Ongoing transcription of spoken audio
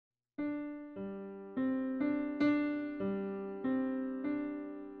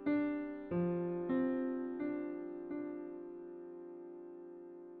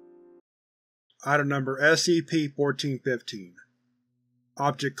Item Number SCP-1415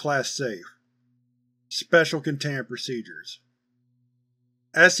 Object Class Safe. Special Containment Procedures.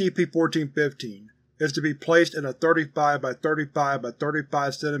 SCP-1415 is to be placed in a 35 by 35 by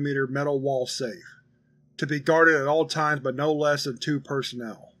 35 cm metal wall safe, to be guarded at all times by no less than 2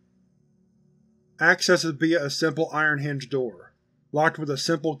 personnel. Access is via a simple iron hinge door, locked with a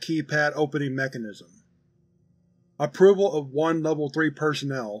simple keypad opening mechanism. Approval of 1 Level 3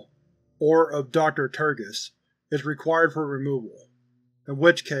 personnel, or of Dr. Turgis, is required for removal, in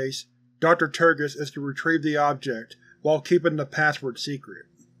which case Dr. Turgis is to retrieve the object while keeping the password secret.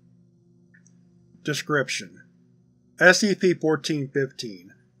 Description: SCP-1415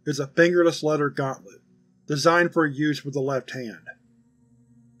 is a fingerless leather gauntlet, designed for use with the left hand.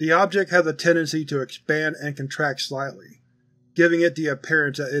 The object has a tendency to expand and contract slightly, giving it the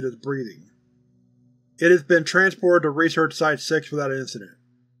appearance that it is breathing. It has been transported to Research Site-6 without incident,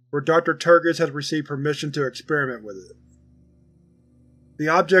 where Dr. Turgis has received permission to experiment with it. The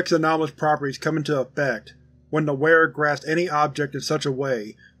object's anomalous properties come into effect when the wearer grasps any object in such a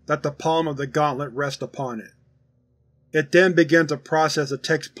way that the palm of the gauntlet rests upon it. It then begins a process that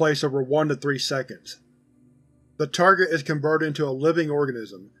takes place over 1 to 3 seconds. The target is converted into a living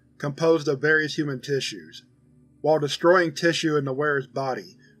organism composed of various human tissues, while destroying tissue in the wearer's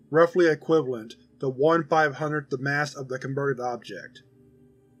body, roughly equivalent to 1/500th the mass of the converted object.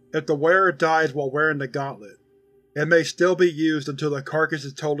 If the wearer dies while wearing the gauntlet, it may still be used until the carcass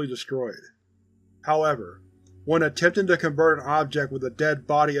is totally destroyed. However, when attempting to convert an object with a dead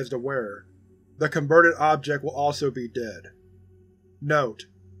body as the wearer, the converted object will also be dead. Note: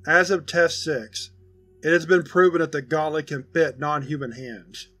 as of Test 6, it has been proven that the gauntlet can fit non-human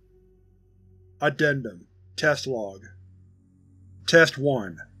hands. Addendum Test Log. Test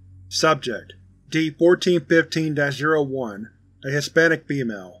 1. Subject: D-1415-01, a Hispanic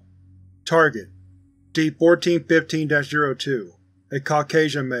female. Target: D-1415-02, a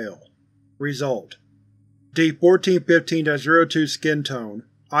Caucasian male. Result: D-1415-02 skin tone,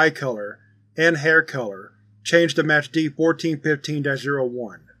 eye color, and hair color changed to match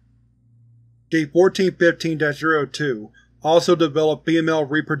D-1415-01. D-1415-02 also developed female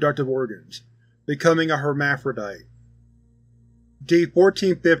reproductive organs, becoming a hermaphrodite.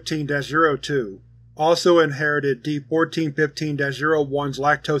 D-1415-02 also inherited D-1415-01's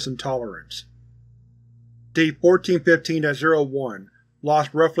lactose intolerance. D-1415-01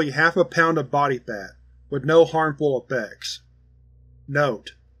 lost roughly half a pound of body fat, with no harmful effects.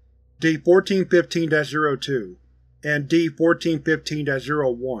 Note: D-1415-02 and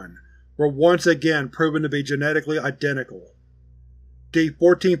D-1415-01 were once again proven to be genetically identical.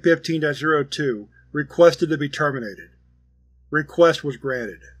 D-1415-02 requested to be terminated. Request was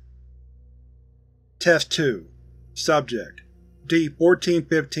granted. Test 2. Subject: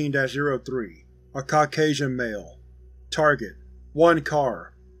 D-1415-03, a Caucasian male. Target: 1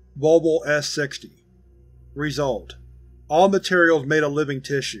 car, Volvo S60. Result: all materials made of living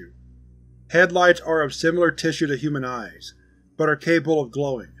tissue. Headlights are of similar tissue to human eyes, but are capable of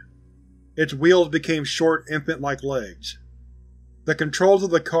glowing. Its wheels became short infant-like legs. The controls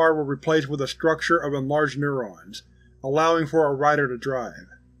of the car were replaced with a structure of enlarged neurons, allowing for a rider to drive.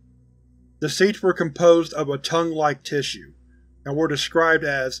 The seats were composed of a tongue-like tissue, and were described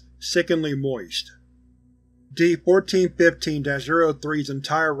as sickeningly moist. D-1415-03's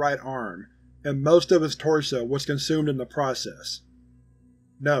entire right arm and most of his torso was consumed in the process.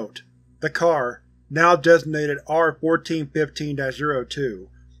 Note: the car, now designated R-1415-02,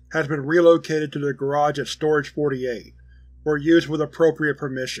 has been relocated to the garage at Storage 48, for use with appropriate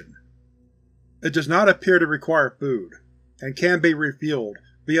permission. It does not appear to require food, and can be refueled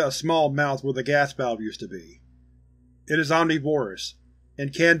via a small mouth where the gas valve used to be. It is omnivorous,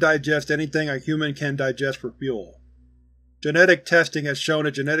 and can digest anything a human can digest for fuel. Genetic testing has shown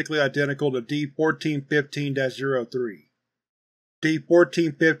it genetically identical to D-1415-03.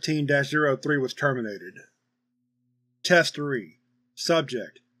 D-1415-03 was terminated. Test 3.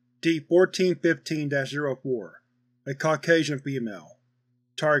 Subject: D-1415-04, a Caucasian female.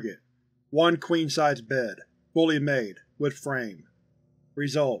 Target: 1 queen-size bed, fully made, with frame.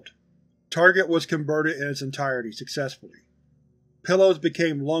 Result: target was converted in its entirety successfully. Pillows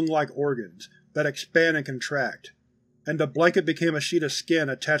became lung-like organs that expand and contract, and the blanket became a sheet of skin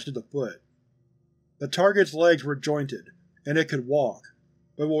attached to the foot. The target's legs were jointed, and it could walk,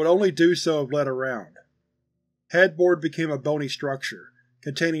 but would only do so if led around. Headboard became a bony structure,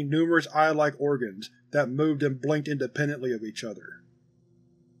 containing numerous eye-like organs that moved and blinked independently of each other.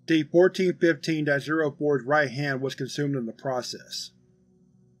 D-1415-04's right hand was consumed in the process.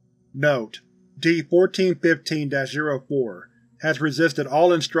 Note: D-1415-04 has resisted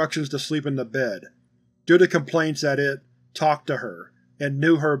all instructions to sleep in the bed, due to complaints that it talked to her and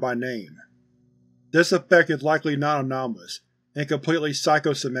knew her by name. This effect is likely not anomalous and completely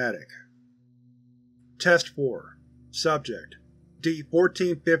psychosomatic. Test 4. Subject: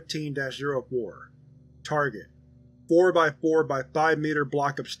 D-1415-04. Target: 4x4 by 5 meter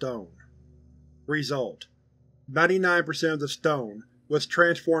block of stone. Result: 99% of the stone was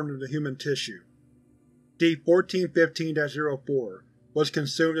transformed into human tissue. D-1415-04 was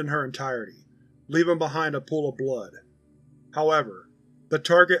consumed in her entirety, leaving behind a pool of blood. However, the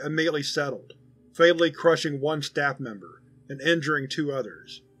target immediately settled, fatally crushing one staff member and injuring 2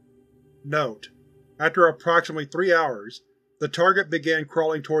 others. Note: after approximately 3 hours, the target began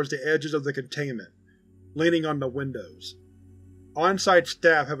crawling towards the edges of the containment, leaning on the windows. On-site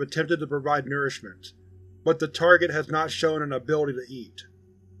staff have attempted to provide nourishment, but the target has not shown an ability to eat.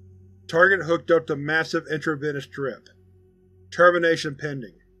 Target hooked up to massive intravenous drip. Termination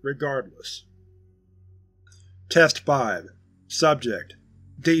pending, regardless. Test 5. Subject: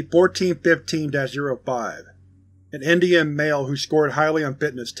 D-1415-05. An Indian male who scored highly on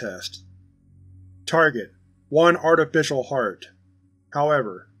fitness tests. Target: 1 artificial heart.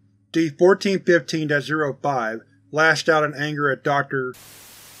 However, D-1415-05 lashed out in anger at Dr.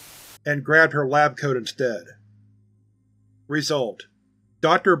 and grabbed her lab coat instead. Result: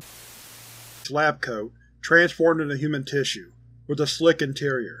 Dr. lab coat transformed into human tissue, with a slick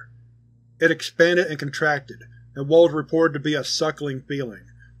interior. It expanded and contracted, and what was reported to be a suckling feeling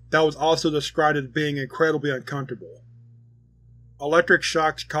that was also described as being incredibly uncomfortable. Electric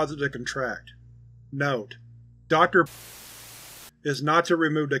shocks caused it to contract. Note: Dr. is not to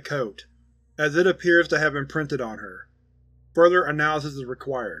remove the coat, as it appears to have imprinted on her. Further analysis is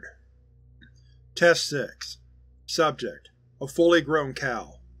required. Test 6. Subject: a fully grown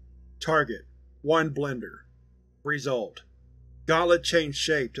cow. Target: 1 blender. Result: Gauntlet changed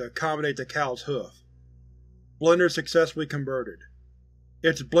shape to accommodate the cow's hoof. Blender successfully converted.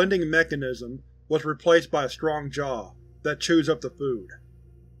 Its blending mechanism was replaced by a strong jaw that chews up the food.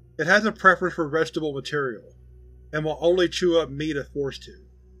 It has a preference for vegetable material, and will only chew up meat if forced to.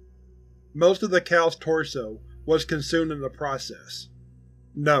 Most of the cow's torso was consumed in the process.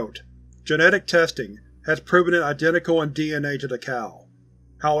 Note: genetic testing has proven it identical in DNA to the cow.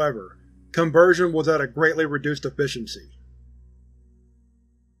 However, conversion was at a greatly reduced efficiency.